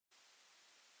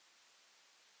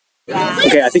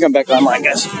Okay, I think I'm back online,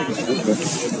 guys.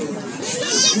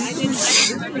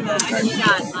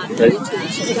 Ready?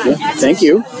 Yeah, thank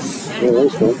you.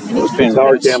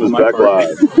 Tower cam is back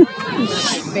live.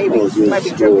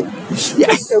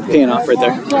 Yeah, paying off right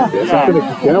there.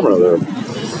 Yeah, camera there.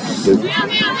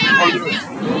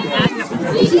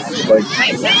 Like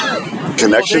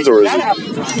connections, or is it,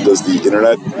 does the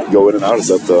internet go in and out? Is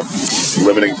that the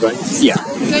limiting thing? Yeah.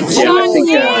 Yeah, I think.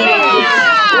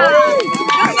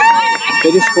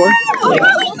 Did you score?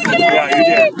 Yeah, you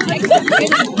did.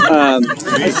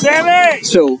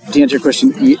 So, to answer your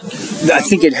question, I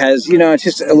think it has, it's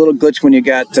just a little glitch when you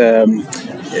got,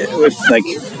 with, like,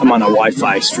 I'm on a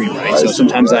Wi-Fi stream, right? So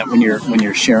sometimes that when you're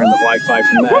sharing the Wi-Fi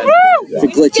from that,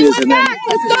 it glitches and then...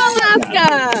 Let's go, Alaska!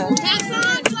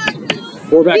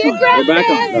 We're back on. We're back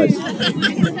on. Nice.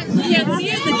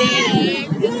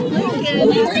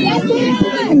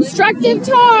 Constructive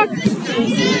talk!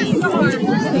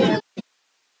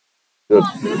 Good.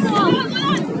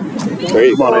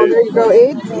 Come on, Aid. There you go,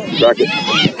 Aid. Track it.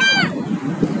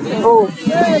 Oh.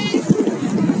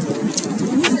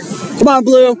 Come on,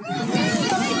 Blue.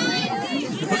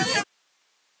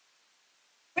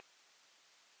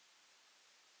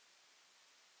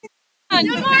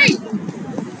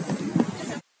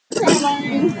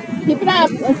 Keep it up.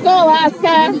 Let's go,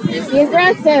 Alaska. Be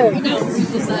aggressive.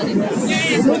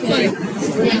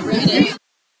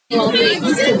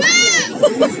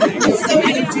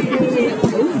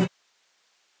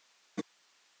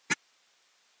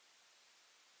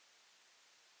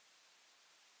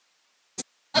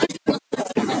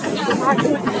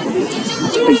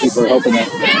 Thank you for helping that.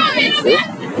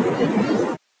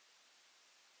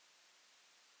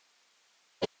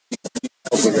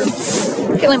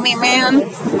 Killing me, man.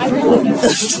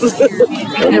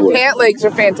 Your pant legs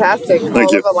are fantastic.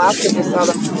 Thank you. Alaska just saw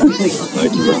them.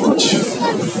 Thank you very much.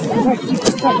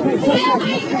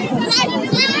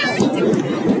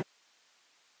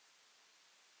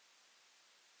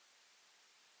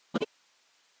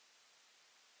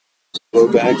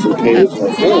 Go back to the page.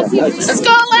 Let's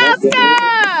go, Alaska!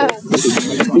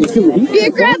 Be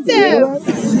aggressive!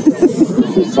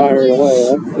 Fire it away,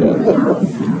 huh? Yeah.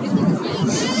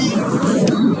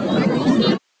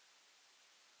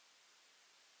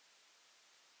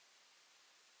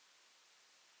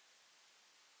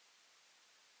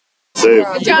 Save.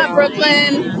 Good job,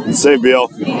 Brooklyn. Save, Bill.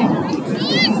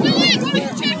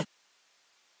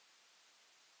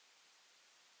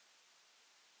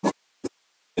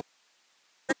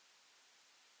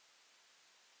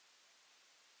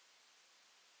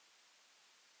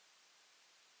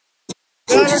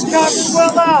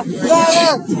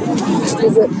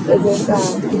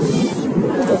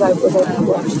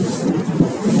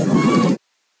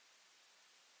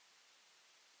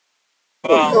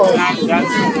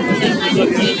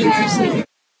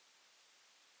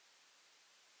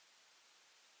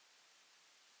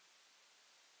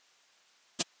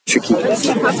 Tricky.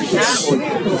 Sir.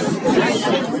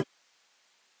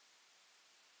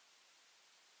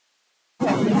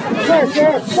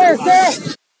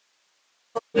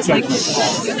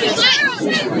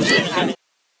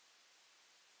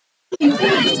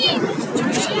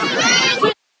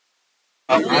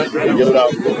 Get it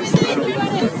out.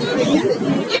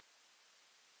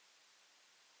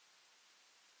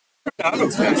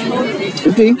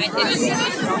 Could be.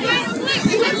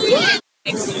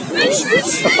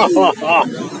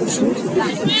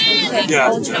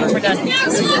 Yeah. We're done.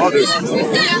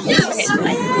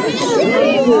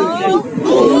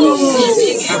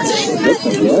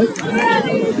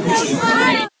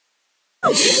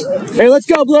 Hey, let's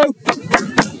go, Blue.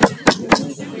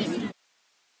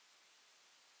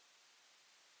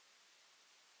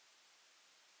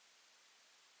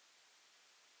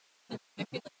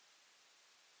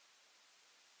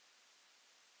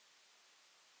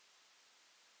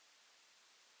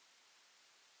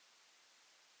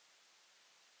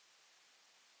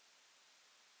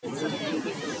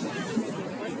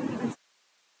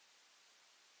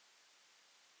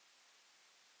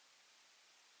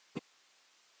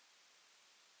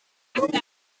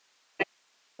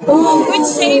 Oh, good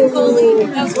save, Foley.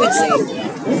 That was a good save.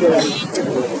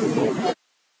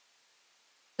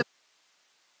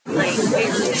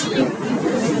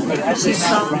 She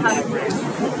saw how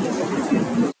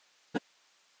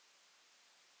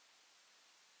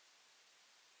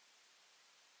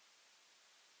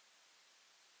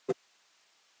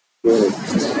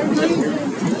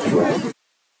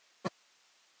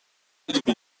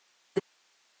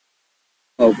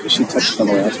Oh, because she touched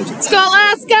somewhere else. Let's go,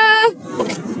 Alaska!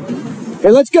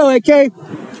 Hey, let's go, AK. No,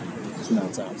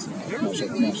 it's out. No,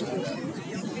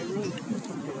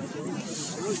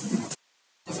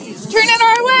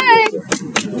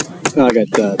 Oh, I got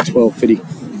 1250.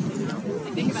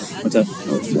 What's that?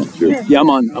 Yeah,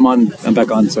 I'm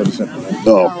back on. So.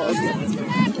 Oh.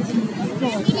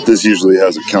 This usually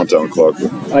has a countdown clock.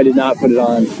 I did not put it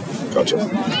on. Gotcha.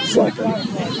 Slacker.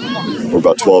 We're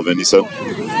about 12 in, you said?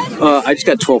 I just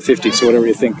got 1250, so whatever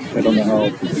you think. I don't know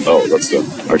how. Oh, that's the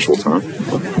actual time?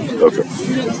 Okay.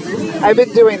 I've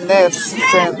been doing this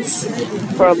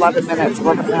for 11 minutes.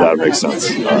 11 minutes. That makes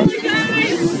sense. All right.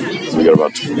 So we got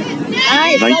about 19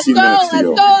 minutes to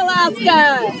go.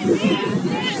 Alaska!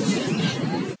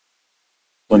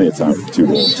 Plenty of time. 2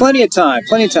 minutes. Plenty of time.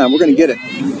 We're going to get it.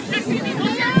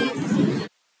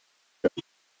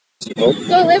 Go,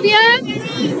 Olivia!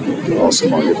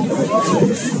 Awesome.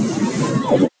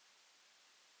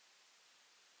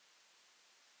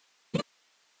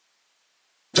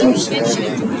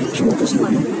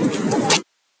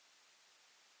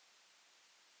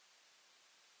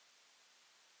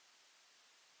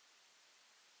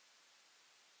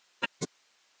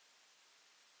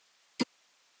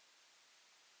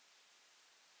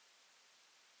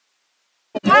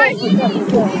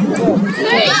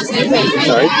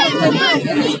 Sorry.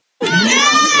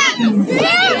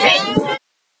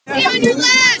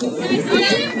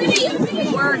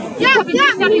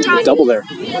 Double there.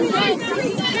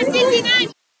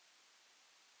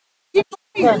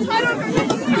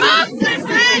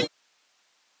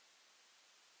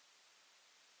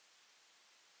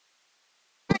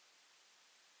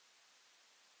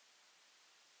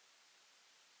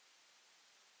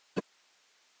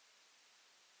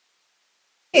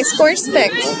 Okay, score's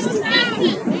fixed.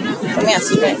 From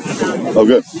yesterday. Oh,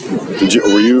 good.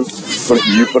 Were you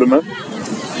put him in?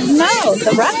 No,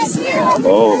 the refs do.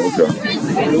 Oh, okay.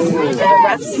 The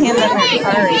refs hand them their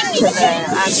cards to the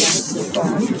athletes.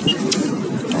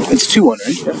 It's 2-1,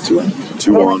 right? 2-1.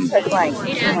 2-1. Took like,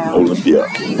 Olympia.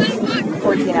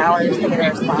 14 hours to get a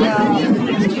response.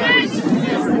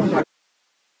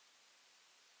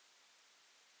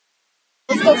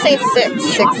 Let's still say 6.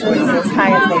 6 is as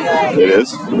high as they go. It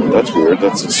is? That's weird.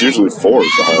 It's usually 4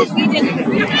 is the highest.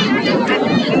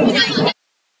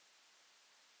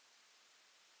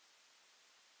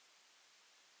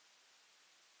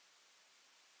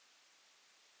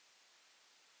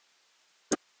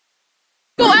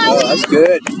 Oh, that's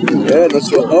good. Good. Let's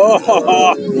go.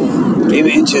 Oh, game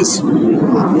of inches.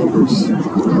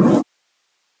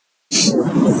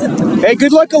 Hey,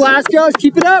 good luck, Alaska. Let's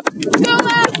keep it up. Go,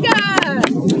 Alaska!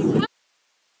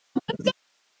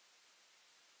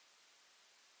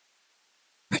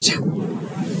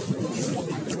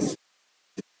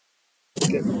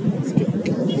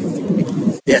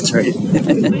 Yeah, that's right.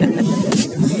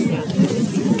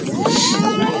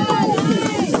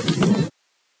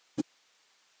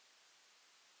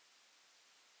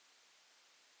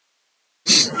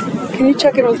 Can you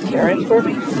check it with Karen for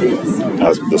me, please?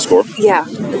 The score? Yeah.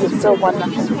 Is it still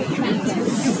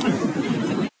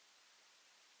 1-0?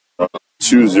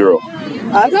 2-0.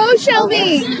 Go,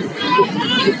 Shelby!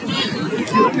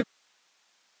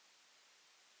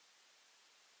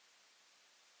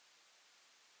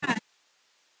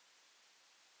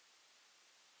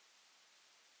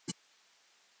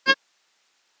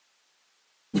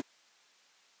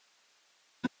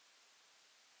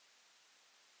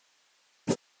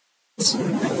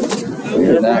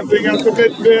 Bring out the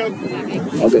big man.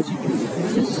 All good.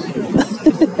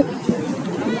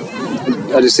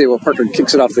 I just say, well, Parker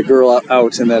kicks it off the girl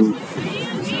out, and then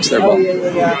it's their ball.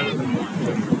 Yeah.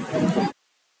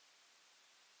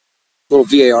 Little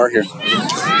VAR here.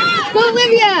 Go,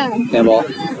 Olivia! Handball.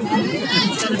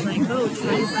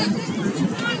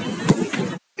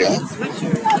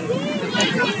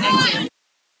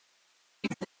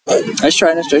 Nice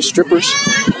try, strippers.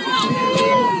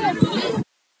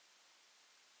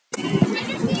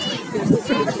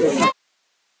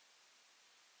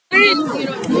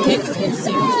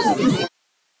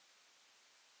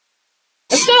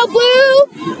 Let's go, Blue!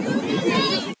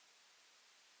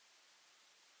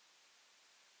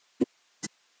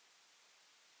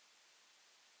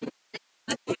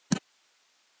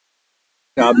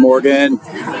 Job, Morgan.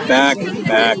 Back.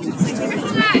 But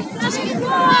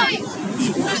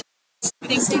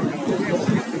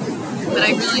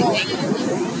I really think,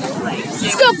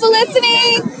 Let's go,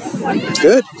 Felicity!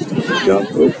 Good. Good job.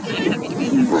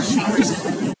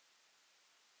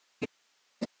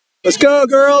 Let's go,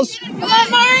 girls. Come on,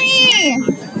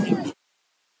 Marnie!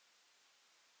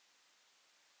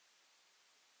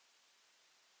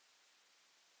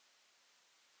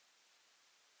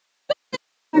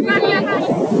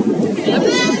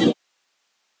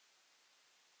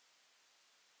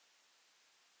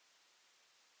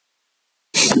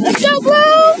 Let's go,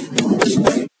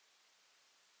 Blue!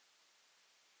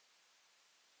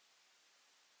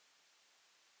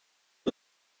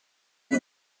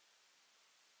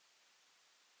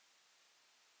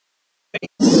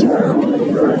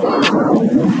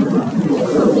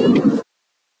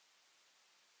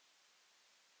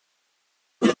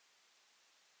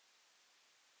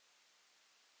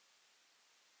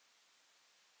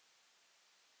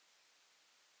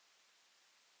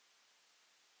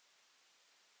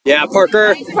 Yeah,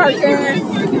 Parker. Parker.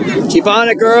 Keep on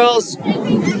it, girls. Turn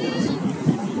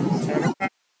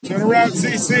around,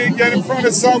 CC. Get in front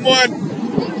of someone.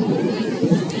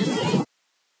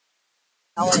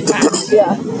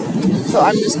 Yeah. So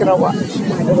I'm just gonna watch.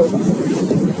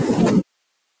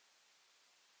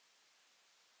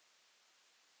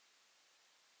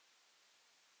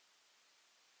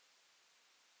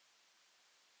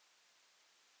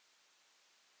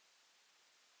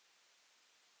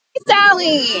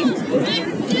 Sally.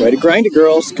 Way to grind it,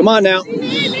 girls. Come on now.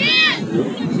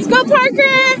 Let's go,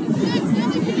 Parker.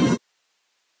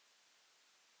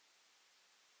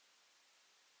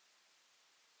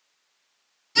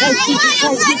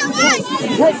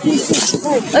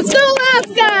 Let's go,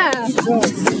 Alaska.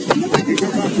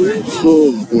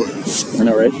 Oh, boy. I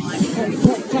know, right?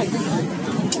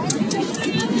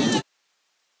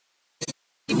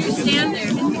 Stand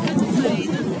there.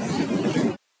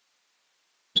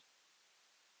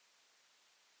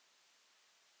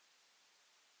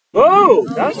 Whoa,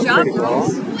 that's pretty cool.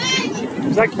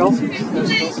 Is that Kelsey?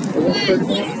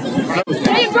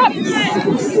 Hey, Rob.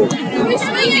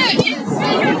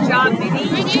 Good job, baby.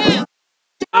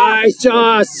 Nice,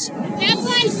 Joss.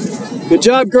 Good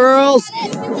job, girls.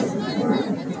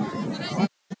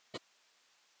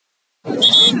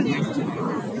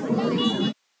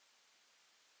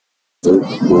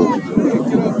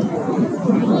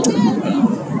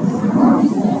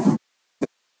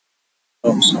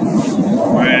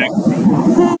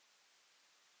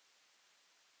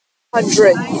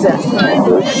 Hundreds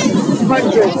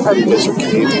of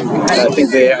these. I think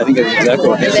it's exactly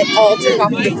what And they they all took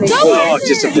off the face. Oh,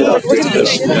 just a bit off. Just a bit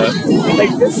off. Yeah.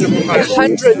 Like this, like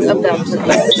hundreds of them took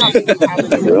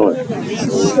off. Really?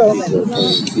 So many.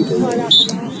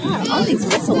 All these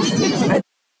missiles.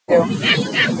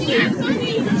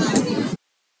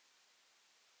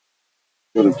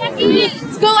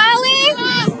 Let's go, Allie.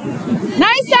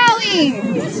 Nice, Allie.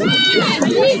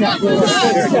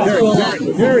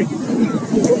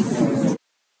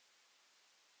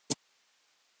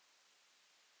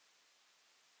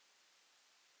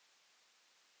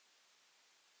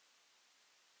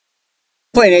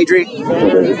 Playing, Adri.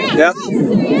 Yeah.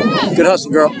 Good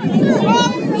hustle, girl.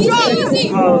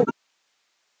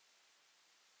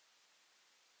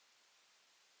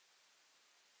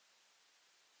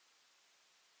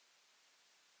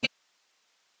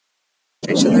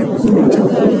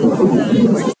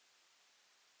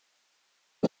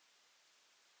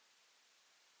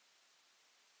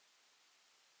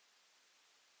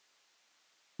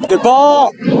 Good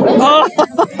ball. Oh.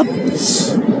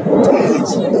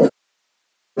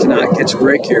 Cannot catch a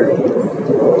break here.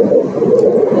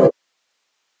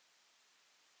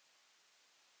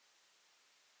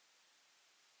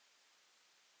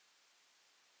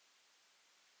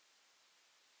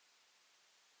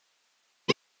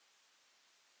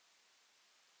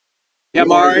 Yeah,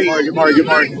 Mari. Good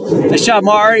Mari. Nice job,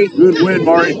 Mari. Good win,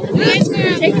 Mari.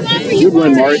 Good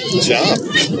win, Mari. Good job.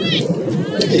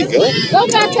 There you go. Go,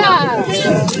 Becca.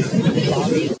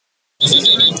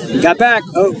 Got back.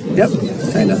 Oh, yep.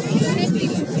 Kind of.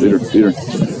 Leader. Good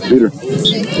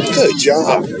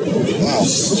job. Wow.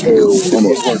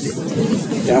 Almost.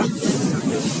 Yeah.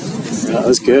 That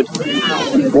was good.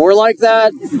 More like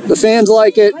that. The fans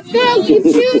like it. Let's go. Keep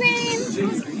shooting.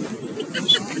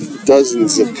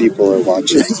 Dozens of people are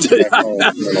watching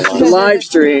The live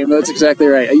stream. That's exactly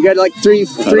right. You got like three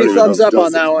thumbs up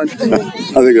on that one. I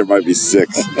think there might be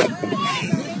 6.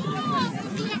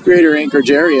 Greater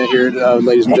Anchorage area here,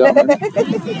 ladies and gentlemen.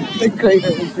 The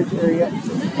greater Anchorage area.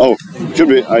 Oh, could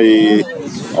be.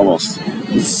 Almost.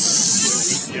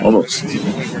 Let's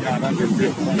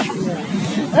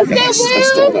go, I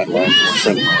stole that line.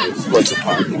 Friend of mine works a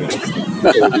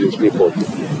podcast. These people.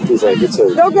 He's like, it's a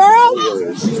Go, girl.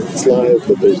 It's live,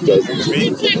 but there's dozens of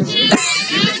people.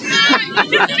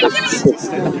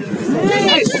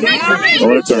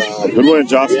 Good win,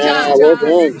 Josh. Yeah, well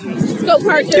done. Let's go,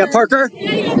 Parker. Yeah, Parker.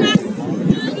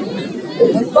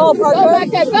 Let's go, Parker. Go,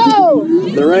 Becca. Go.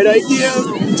 The right idea.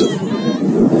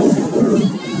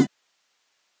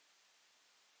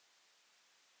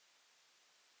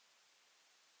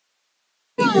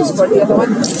 For the other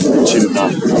one. She did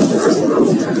not.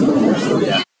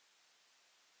 Yeah.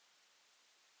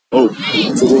 Oh.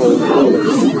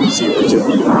 See what you're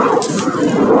doing.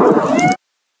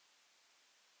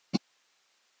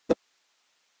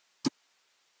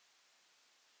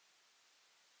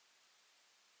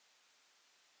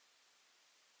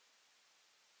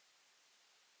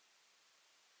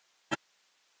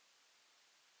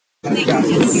 So a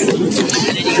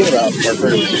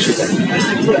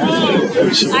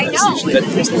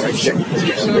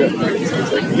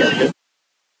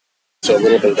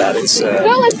little bit of that is. Go,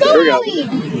 let's go, Here we go. Ellie.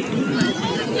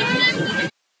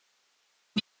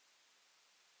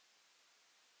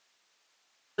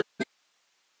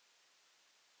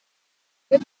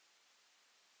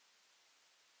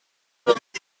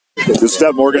 Good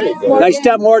step, Morgan. Nice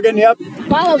step, Morgan. Yep.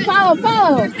 Follow, follow,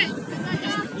 follow.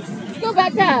 Go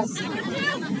back pass.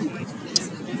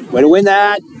 Way to win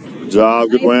that. Good job.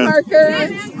 Good win. Parker.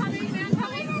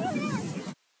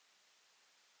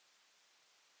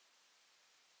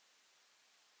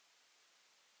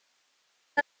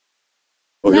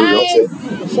 Oh, here we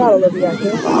go. Shot Olympia.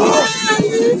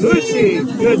 Lucy,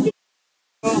 good.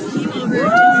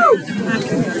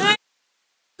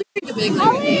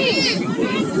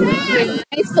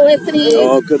 Nice, Felicity.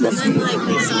 Oh, good one.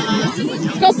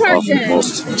 Go, Parker.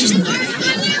 Almost.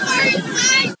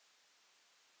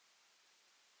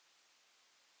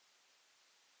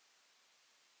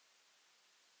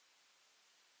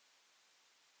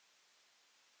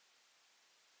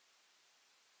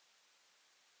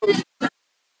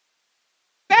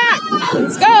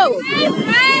 Let's go.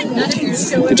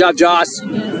 Good job, Joss.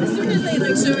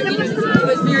 Nice.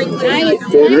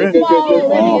 You're in.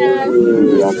 Ball,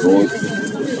 Olivia.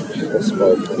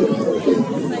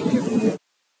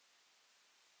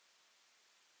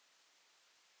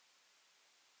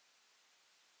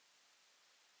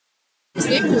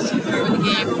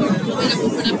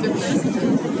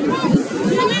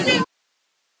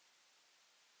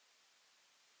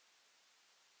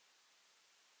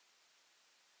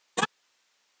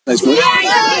 Nice move.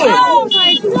 Oh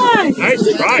my God.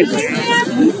 Nice try,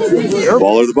 man.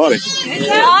 Ball or the body.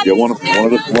 Get one or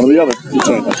the other.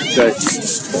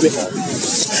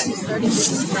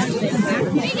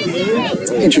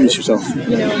 Okay. Introduce yourself.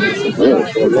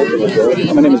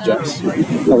 My name is Joss.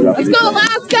 Let's go,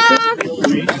 Alaska.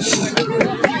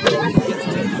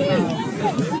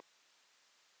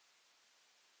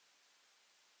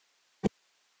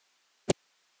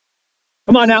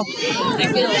 Come on now. Try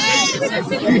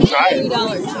it.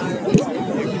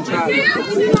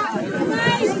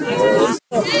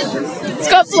 Let's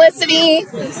go, Felicity.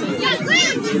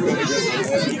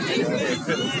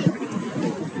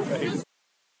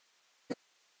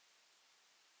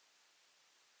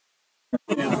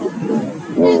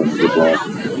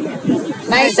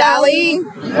 Nice, Allie.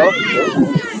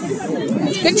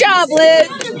 Good job, Liz.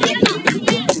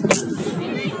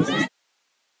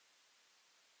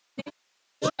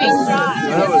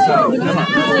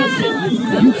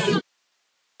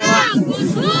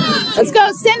 Let's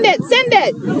go, send it, send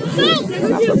it.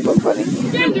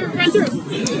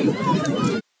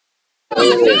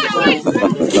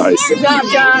 Nice. Good job,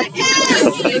 Josh.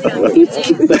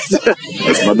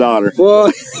 That's my daughter. Boy, I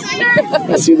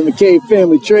see the McKay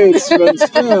family traits run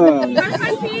strong.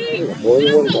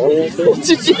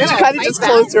 She kind of just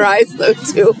closed her eyes though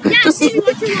too.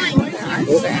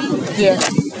 Yeah.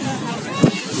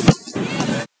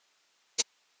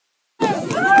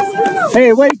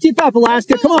 Hey, way to keep up,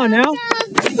 Alaska. Come on now.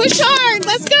 Push hard,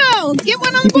 let's go. Get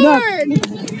one on the Keep it up. board.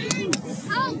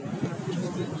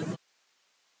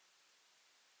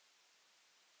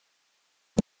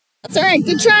 That's all right,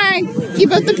 good try.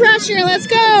 Keep up the pressure, let's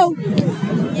go.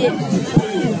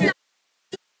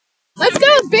 Let's go,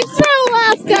 big throw, Come on,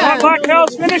 Alaska.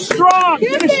 Blackhills, finish strong.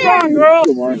 Finish strong, girl.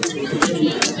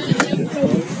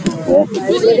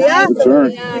 Good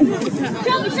turn.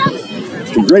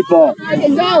 It's a great ball.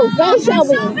 Go,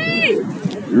 Shelby.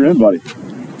 You're in, buddy.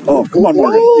 Oh, come on,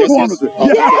 Morgan. Go on with it.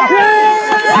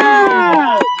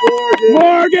 Yeah!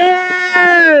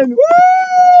 Morgan!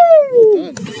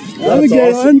 Woo! That was a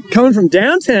good one. Coming from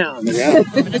downtown. Yeah.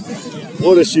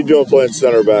 What is she doing playing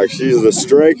center back? She's the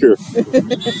striker.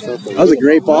 That was a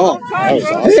great ball. That was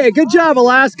awesome. Hey, good job,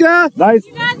 Alaska. Nice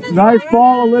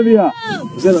ball, Olivia.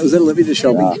 Was that Olivia to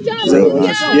Shelby? Yeah, really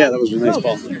nice. Yeah, that was a nice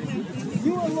ball.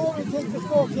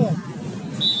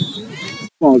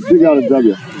 Come on, let's dig out a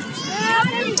W.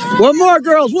 One more,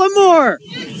 girls. One more.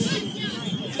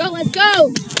 Let's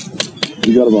go.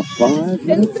 You got about 5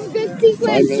 minutes? Some good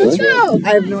sequence, let's go. I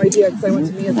have no idea because I went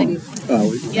to Mia's meeting.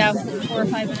 Yeah, 4 or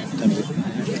 5 minutes.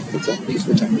 What's that?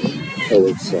 What time? Oh,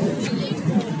 it's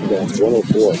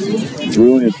 104. It's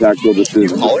really a tactical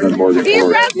decision. Morgan. Be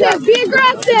aggressive, be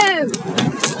aggressive.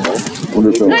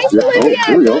 Wonderful. Nice, Yeah. Olivia, Oh,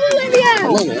 here we go, go. Olivia.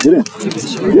 Get in.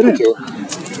 Get in.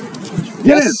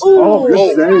 Get in. Oh,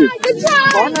 good save. Good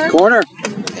try. Corner.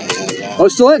 Oh,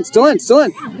 still in. Still in. Still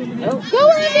in. Go,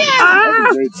 Olivia.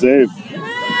 Great save.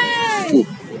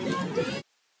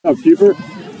 Oh, keeper.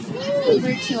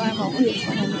 over to, I'm always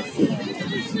wanting to see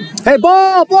him. Hey,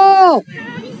 ball!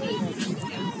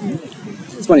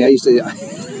 It's funny. I used to.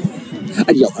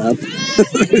 I'd yell up.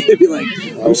 They'd be like,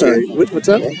 "I'm sorry. What's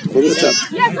up? What's up?"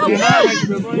 Yeah, go, go.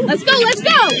 Let's go.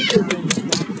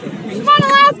 Come on,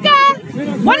 Alaska.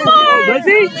 One more.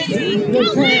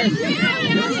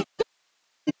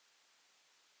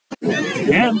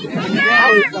 Yeah.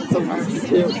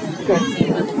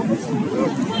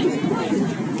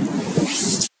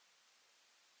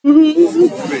 Well,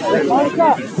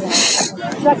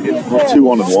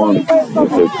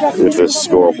 2-1-1. If this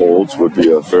score holds, would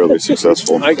be a fairly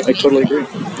successful I totally agree.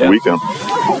 Yeah. weekend.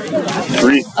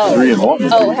 3-1.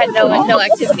 Oh, had no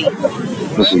activity.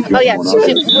 Oh yeah,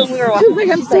 when we were walking. Like,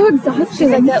 I'm so exhausted. She's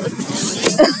like, that was.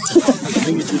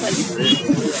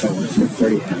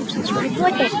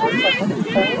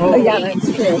 Oh, yeah,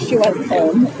 that's true. She wasn't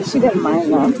home. She didn't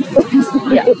mind though.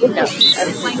 Yeah, no.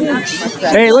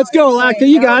 Hey, let's go, Alaska.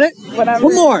 You got it. Whatever.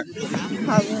 One more.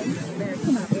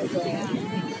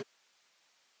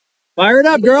 Fire it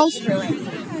up, girls.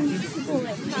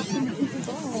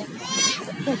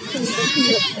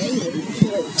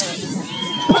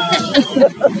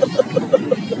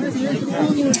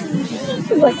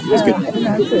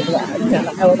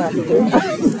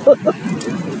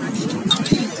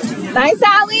 Nice,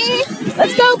 Allie.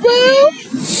 Let's go, Blue.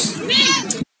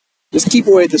 Just keep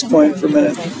away at this point for a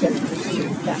minute.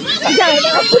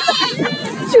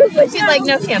 She's like,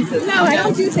 no chances. No, I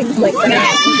don't do things like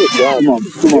that. Good job.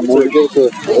 Come on, Morgan. Go for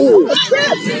Good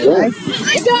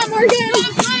job, Morgan.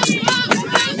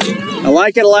 I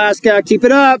like it, Alaska. Keep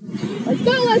it up.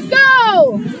 Let's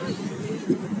go.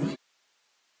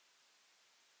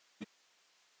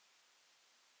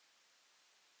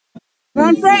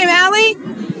 On frame, Allie.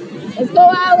 Let's go,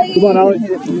 Allie. Come on, Allie.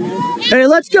 Hey,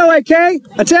 let's go, AK.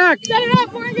 Attack. Set it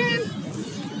up, Morgan.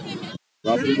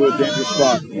 Drop into a dangerous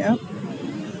spot. Yeah.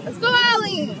 Let's go,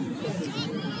 Allie.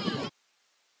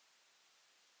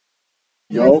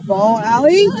 Yo. Ball,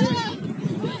 Allie.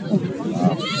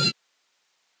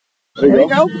 There you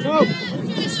go.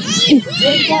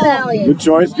 Let's go, Allie. Good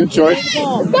choice. Good choice.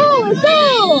 Let's go.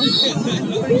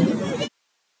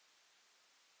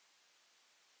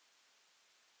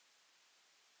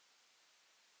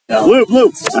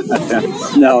 Blue.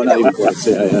 No, not even close.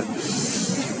 Yeah.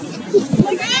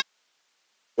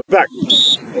 Back.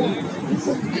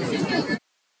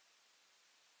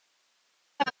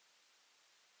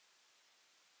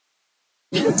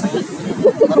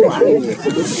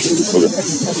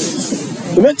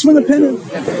 The Mets win the pennant.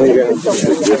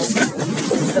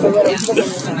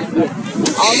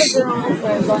 All the girls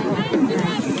are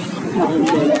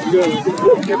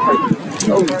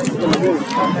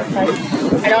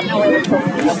I don't know where they're going.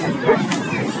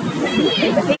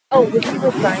 Oh, the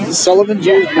people sign. Sullivan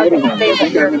J's motorhome. I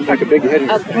think they're like a big hit.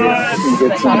 Get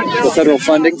the federal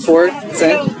funding for it.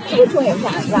 Thing. Which way is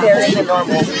that? They're in the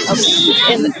normal.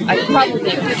 I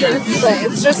probably But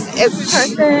it's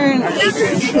Parker and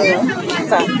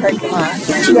that parking lot.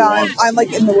 Yeah, I'm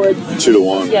like in the woods.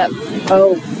 2-1. Yep.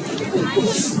 Oh.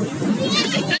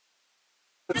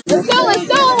 Let's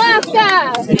go,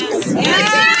 Alaska!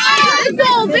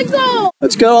 Big goal!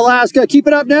 Let's go, Alaska. Keep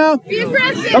it up now. Be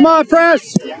aggressive! Come on,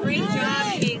 press.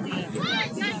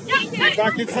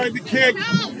 Back inside the kick. You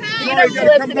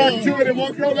gotta come back to it. It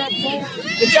won't go that far.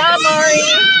 Good job, Mari!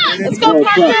 Let's go,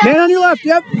 Parker! Man on your left.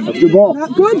 Yep. That's a good ball.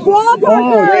 Good ball, Parker.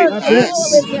 Oh, great. That's it.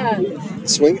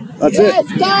 Swing. That's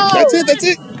Let's it. go! That's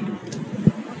it.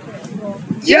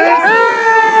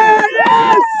 Yes!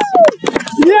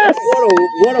 Yes!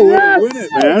 What a way to win it,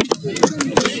 man.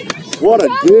 What a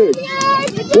dig.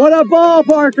 What a ball,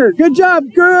 Parker. Good job,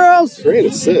 girls. Great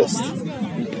assist.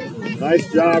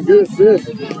 Nice job. Good assist.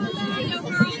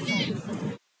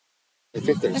 I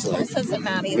think there's like says that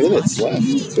Maddie. minutes left.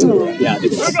 Yeah.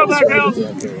 Let's go, Blackhills.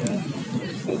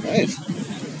 Nice.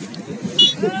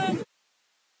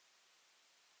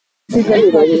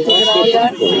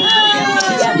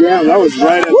 Yeah, that was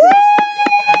right at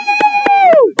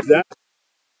that.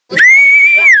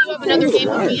 Another game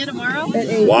with Mia tomorrow.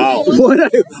 Wow. What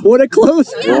a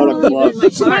close. What a clutch.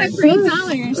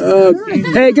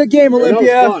 Hey, good game,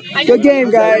 Olympia. Good game,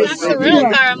 guys. The real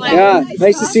car, I'm like, Yeah,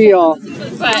 nice to see y'all.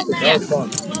 but yeah,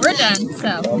 we're done.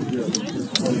 So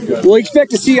We'll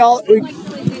expect to see y'all.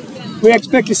 We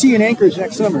expect to see you in Anchorage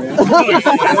next summer. Yeah? Come on,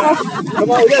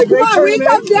 we got a great We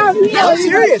come down here. I'm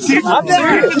serious. I'm Keep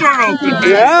the door open.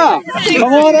 Yeah,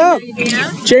 come on up.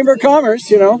 Chamber of Commerce,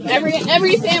 you know. Every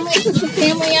family puts the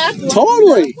family up.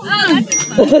 Totally.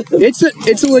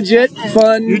 It's a legit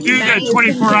fun. You do that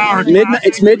 24-hour. Midnight.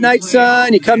 It's midnight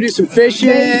sun. You come do some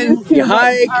fishing. You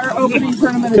hike. Our opening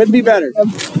tournament Couldn't be better.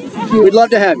 We'd love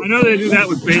to have you. I know they do that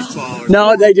with baseball. Or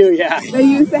No, they do, yeah. They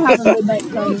used to have a midnight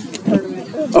tournament.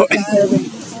 Oh.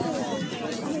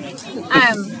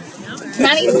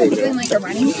 Maddie's doing like a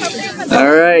running program.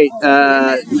 All right,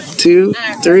 2,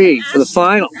 3 for the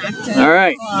final. All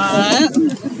right.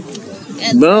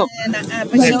 And Boom.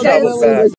 but she does-